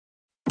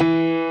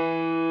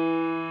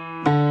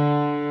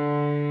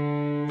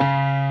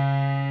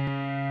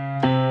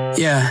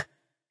Yeah.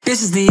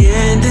 This is the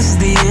end, this is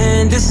the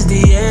end, this is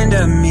the end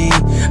of me.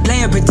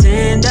 Playing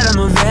pretend that I'm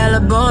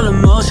available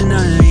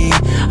emotionally.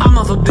 I'm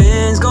off of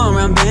Benz, going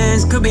around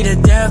Benz, could be the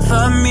death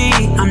of me.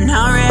 I'm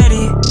not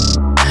ready,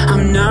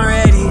 I'm not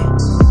ready.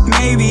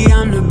 Maybe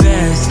I'm the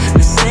best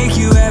mistake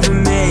you ever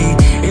made.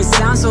 It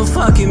sounds so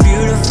fucking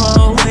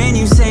beautiful when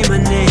you say my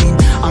name.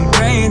 I'm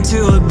praying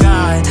to a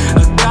God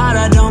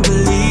I don't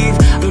believe.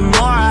 The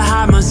more I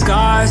hide my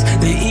scars,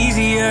 the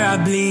easier I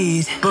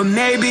bleed. But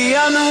maybe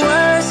I'm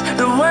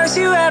the worst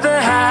you ever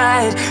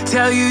had.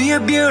 Tell you you're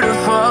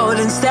beautiful,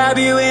 then stab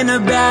you in the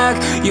back.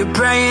 You're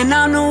praying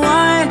I'm the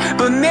one,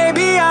 but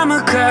maybe I'm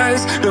a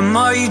curse. The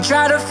more you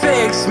try to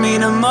fix me,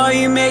 the more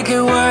you make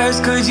it worse.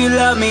 Could you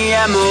love me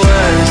at my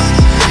worst?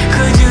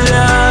 Could you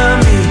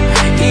love me,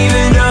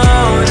 even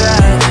though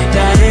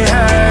that it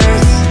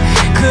hurts?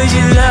 Could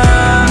you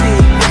love me?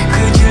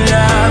 Could you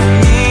love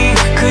me?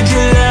 Could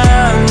you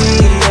love me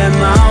at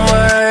my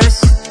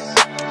worst?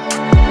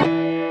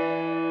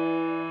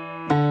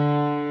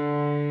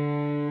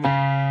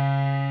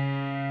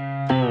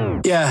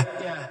 Yeah.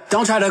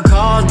 Don't try to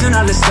call, do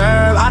not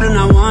disturb, I do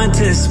not want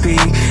to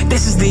speak.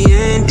 This is the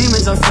end,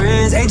 demons are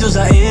friends, angels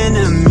are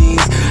enemies.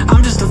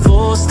 I'm just a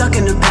fool, stuck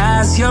in the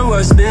past, your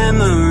worst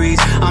memories.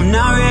 I'm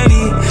not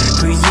ready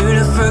for you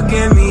to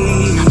forgive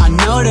me. I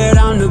know that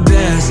I'm the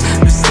best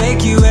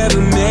mistake you ever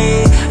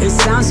made. It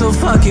sounds so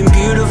fucking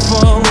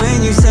beautiful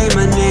when you say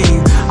my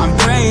name. I'm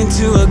praying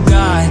to a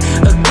God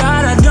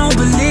I don't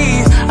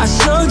believe. I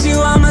showed you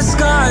all my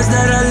scars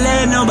that I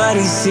let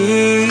nobody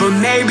see. But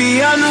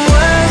maybe I'm the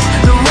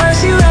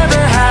worst you ever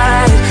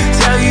had.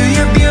 Tell you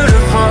you're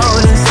beautiful,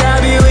 then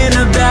stab you in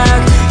the back.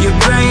 You're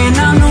praying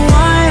I'm the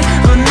one,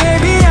 but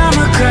maybe I'm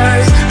a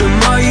curse. The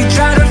more you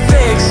try to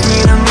fix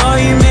me, the more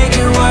you make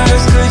it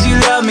worse. Could you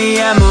love me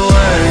at my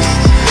worst?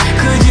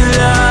 Could you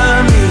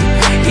love me,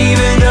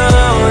 even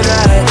though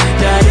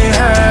that it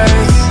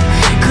hurts?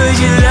 Could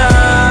you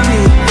love me?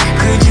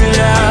 Could you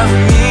love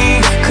me?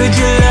 Could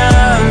you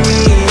love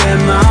me at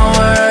my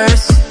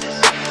worst?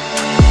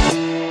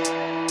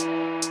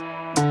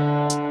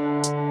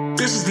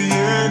 This is the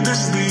end, this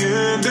is the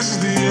end, this is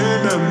the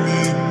end of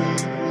me.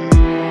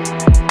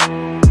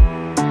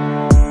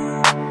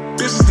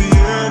 This is the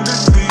end, this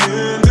is the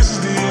end, this is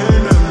the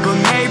end of me. But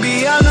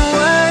maybe I'm the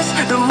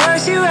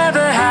worst you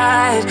ever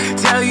had.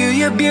 Tell you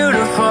you're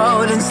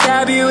beautiful, then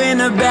stab you in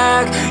the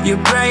back.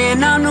 You're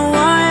praying I'm the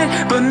one,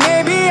 but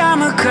maybe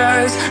I'm a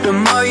curse. The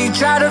more you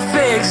try to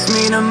fix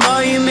me, the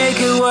more you make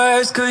it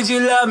worse. Could you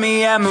love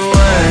me at my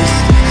worst?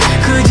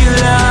 Could you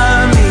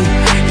love me,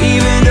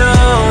 even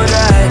though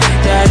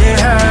that it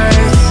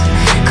hurts?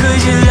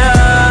 Could you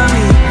love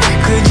me?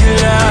 Could you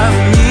love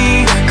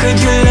me? Could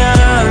you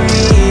love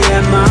me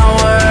at my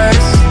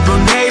worst? But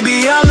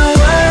maybe I'm the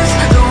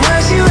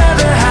worst you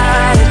ever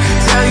had.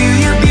 Tell you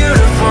you're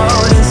beautiful,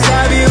 then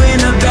stab you in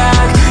the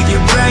back.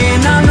 You're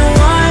praying I'm the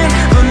one,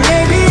 but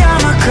maybe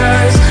I'm a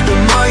curse. The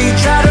more you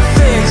try to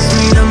fix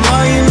me, the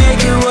more you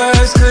make it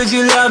worse. Could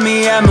you love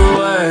me at my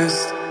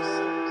worst?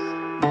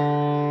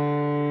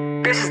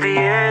 This is the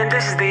end,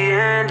 this is the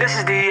end, this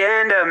is the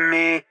end of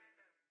me.